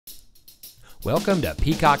Welcome to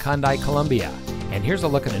Peacock Hyundai Columbia, and here's a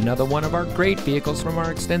look at another one of our great vehicles from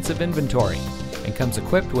our extensive inventory, and comes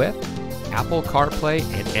equipped with Apple CarPlay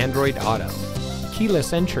and Android Auto,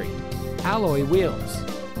 keyless entry, alloy wheels,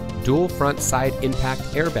 dual front side impact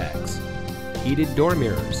airbags, heated door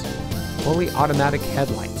mirrors, fully automatic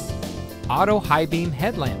headlights, auto high beam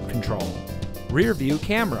headlamp control, rear view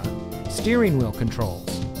camera, steering wheel controls,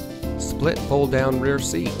 split fold down rear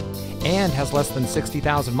seat, and has less than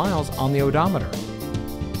 60,000 miles on the odometer.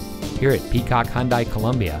 Here at Peacock Hyundai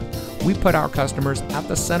Columbia, we put our customers at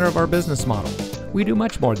the center of our business model. We do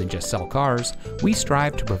much more than just sell cars. We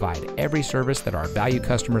strive to provide every service that our valued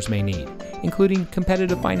customers may need, including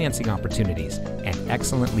competitive financing opportunities and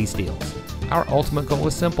excellent lease deals. Our ultimate goal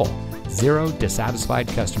is simple: zero dissatisfied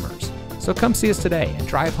customers. So come see us today and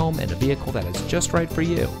drive home in a vehicle that is just right for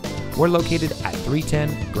you. We're located at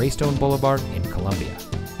 310 Greystone Boulevard in Columbia.